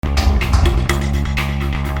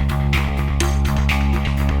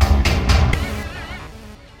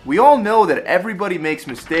We all know that everybody makes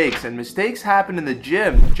mistakes, and mistakes happen in the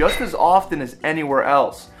gym just as often as anywhere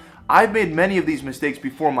else. I've made many of these mistakes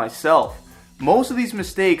before myself. Most of these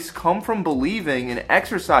mistakes come from believing in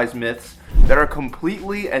exercise myths that are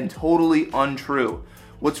completely and totally untrue.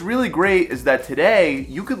 What's really great is that today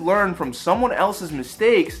you could learn from someone else's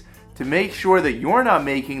mistakes to make sure that you're not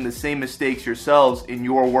making the same mistakes yourselves in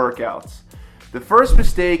your workouts. The first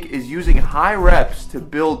mistake is using high reps to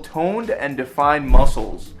build toned and defined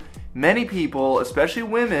muscles. Many people, especially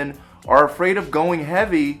women, are afraid of going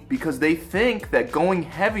heavy because they think that going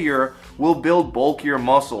heavier will build bulkier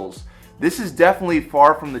muscles. This is definitely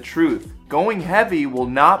far from the truth. Going heavy will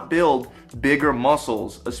not build bigger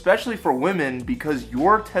muscles, especially for women, because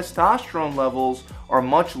your testosterone levels are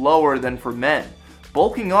much lower than for men.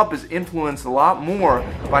 Bulking up is influenced a lot more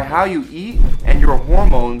by how you eat and your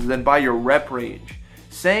hormones than by your rep range.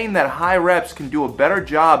 Saying that high reps can do a better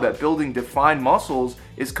job at building defined muscles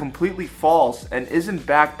is completely false and isn't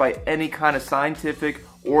backed by any kind of scientific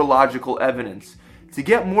or logical evidence. To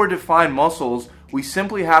get more defined muscles, we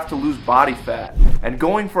simply have to lose body fat, and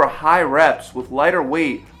going for high reps with lighter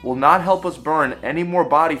weight will not help us burn any more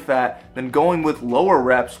body fat than going with lower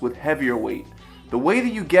reps with heavier weight. The way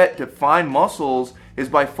that you get defined muscles is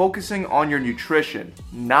by focusing on your nutrition,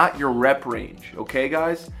 not your rep range, okay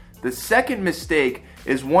guys? The second mistake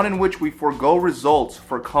is one in which we forego results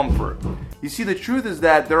for comfort. You see, the truth is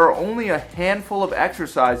that there are only a handful of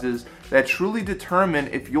exercises that truly determine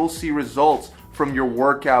if you'll see results from your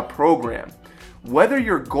workout program. Whether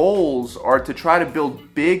your goals are to try to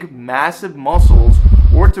build big, massive muscles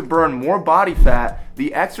or to burn more body fat,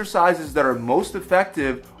 the exercises that are most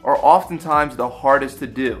effective are oftentimes the hardest to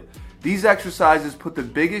do. These exercises put the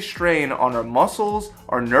biggest strain on our muscles,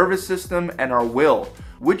 our nervous system, and our will,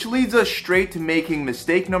 which leads us straight to making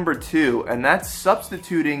mistake number 2, and that's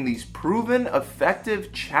substituting these proven,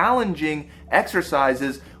 effective, challenging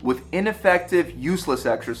exercises with ineffective, useless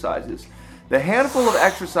exercises. The handful of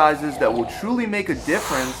exercises that will truly make a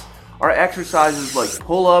difference are exercises like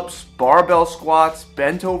pull-ups, barbell squats,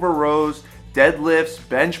 bent over rows, deadlifts,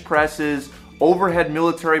 bench presses, overhead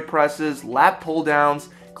military presses, lat pull-downs,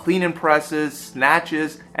 clean and presses,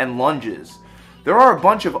 snatches, and lunges. There are a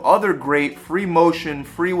bunch of other great free motion,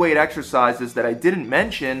 free weight exercises that I didn't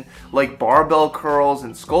mention, like barbell curls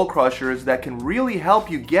and skull crushers, that can really help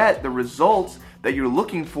you get the results that you're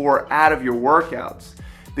looking for out of your workouts.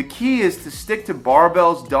 The key is to stick to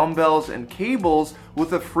barbells, dumbbells, and cables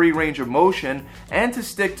with a free range of motion, and to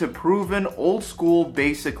stick to proven old school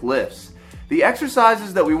basic lifts. The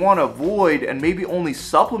exercises that we want to avoid and maybe only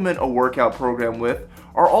supplement a workout program with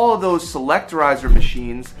are all of those selectorizer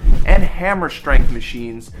machines and hammer strength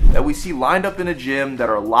machines that we see lined up in a gym that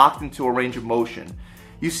are locked into a range of motion.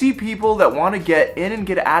 You see people that want to get in and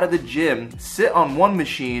get out of the gym, sit on one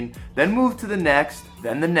machine, then move to the next,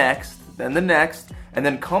 then the next, then the next, and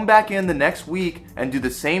then come back in the next week and do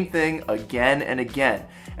the same thing again and again.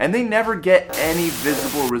 And they never get any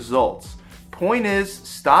visible results. Point is,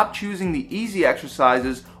 stop choosing the easy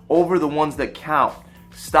exercises over the ones that count.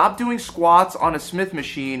 Stop doing squats on a Smith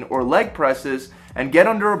machine or leg presses and get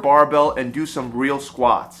under a barbell and do some real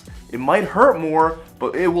squats. It might hurt more,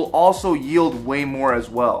 but it will also yield way more as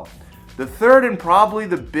well. The third and probably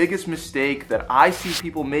the biggest mistake that I see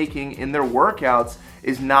people making in their workouts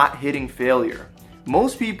is not hitting failure.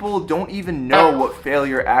 Most people don't even know what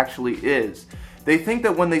failure actually is. They think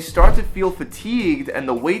that when they start to feel fatigued and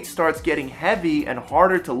the weight starts getting heavy and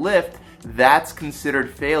harder to lift, that's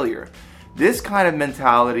considered failure. This kind of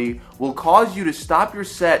mentality will cause you to stop your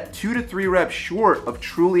set 2 to 3 reps short of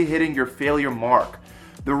truly hitting your failure mark.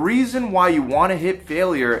 The reason why you want to hit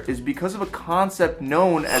failure is because of a concept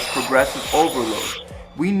known as progressive overload.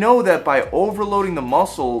 We know that by overloading the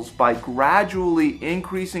muscles, by gradually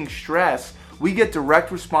increasing stress, we get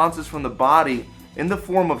direct responses from the body in the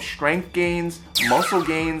form of strength gains, muscle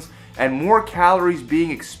gains, and more calories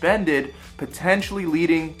being expended, potentially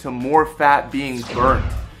leading to more fat being burnt.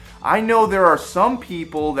 I know there are some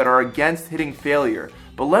people that are against hitting failure,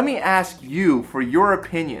 but let me ask you for your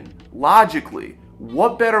opinion. Logically,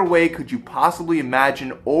 what better way could you possibly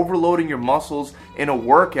imagine overloading your muscles in a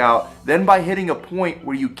workout than by hitting a point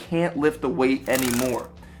where you can't lift the weight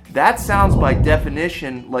anymore? That sounds by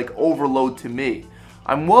definition like overload to me.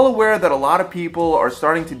 I'm well aware that a lot of people are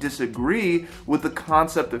starting to disagree with the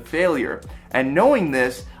concept of failure, and knowing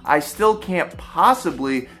this, I still can't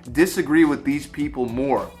possibly disagree with these people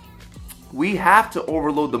more. We have to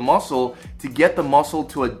overload the muscle to get the muscle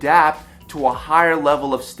to adapt to a higher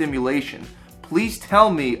level of stimulation. Please tell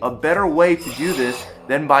me a better way to do this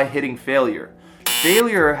than by hitting failure.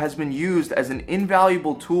 Failure has been used as an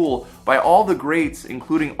invaluable tool by all the greats,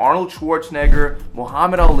 including Arnold Schwarzenegger,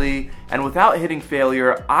 Muhammad Ali, and without hitting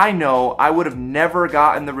failure, I know I would have never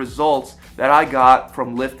gotten the results that I got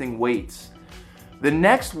from lifting weights. The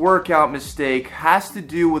next workout mistake has to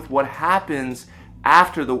do with what happens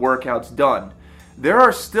after the workout's done. There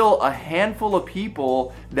are still a handful of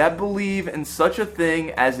people that believe in such a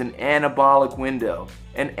thing as an anabolic window.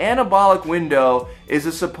 An anabolic window is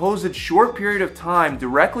a supposed short period of time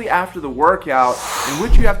directly after the workout in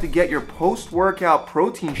which you have to get your post-workout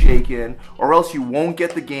protein shake in, or else you won't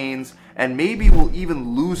get the gains and maybe will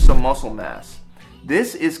even lose some muscle mass.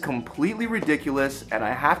 This is completely ridiculous, and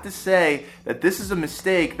I have to say that this is a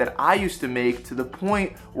mistake that I used to make, to the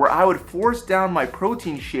point where I would force down my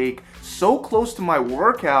protein shake so close to my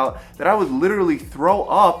workout that I would literally throw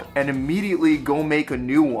up and immediately go make a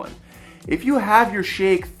new one. If you have your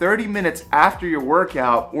shake 30 minutes after your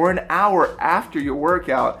workout or an hour after your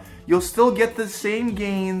workout, you'll still get the same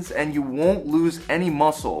gains and you won't lose any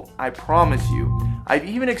muscle, I promise you. I've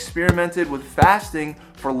even experimented with fasting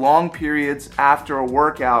for long periods after a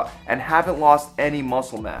workout and haven't lost any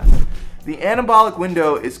muscle mass. The anabolic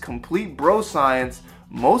window is complete bro science,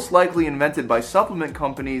 most likely invented by supplement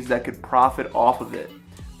companies that could profit off of it.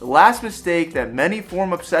 The last mistake that many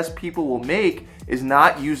form-obsessed people will make is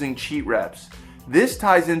not using cheat reps. This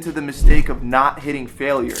ties into the mistake of not hitting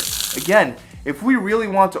failure. Again, if we really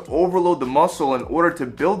want to overload the muscle in order to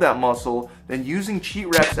build that muscle, then using cheat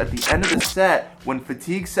reps at the end of the set when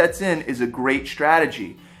fatigue sets in is a great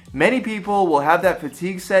strategy. Many people will have that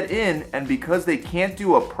fatigue set in, and because they can't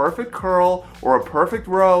do a perfect curl or a perfect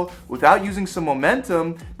row without using some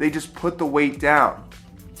momentum, they just put the weight down.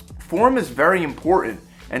 Form is very important,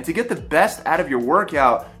 and to get the best out of your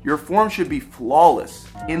workout, your form should be flawless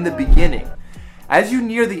in the beginning. As you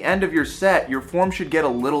near the end of your set, your form should get a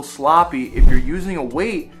little sloppy if you're using a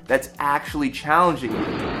weight that's actually challenging you.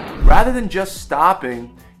 Rather than just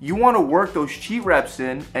stopping, you want to work those cheat reps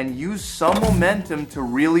in and use some momentum to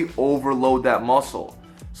really overload that muscle.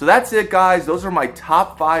 So that's it, guys. Those are my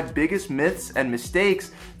top 5 biggest myths and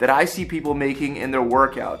mistakes that I see people making in their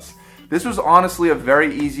workouts. This was honestly a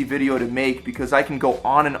very easy video to make because I can go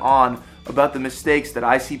on and on about the mistakes that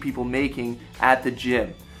I see people making at the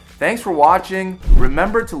gym. Thanks for watching.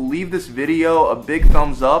 Remember to leave this video a big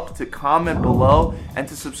thumbs up, to comment below, and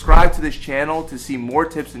to subscribe to this channel to see more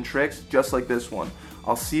tips and tricks just like this one.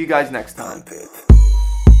 I'll see you guys next time.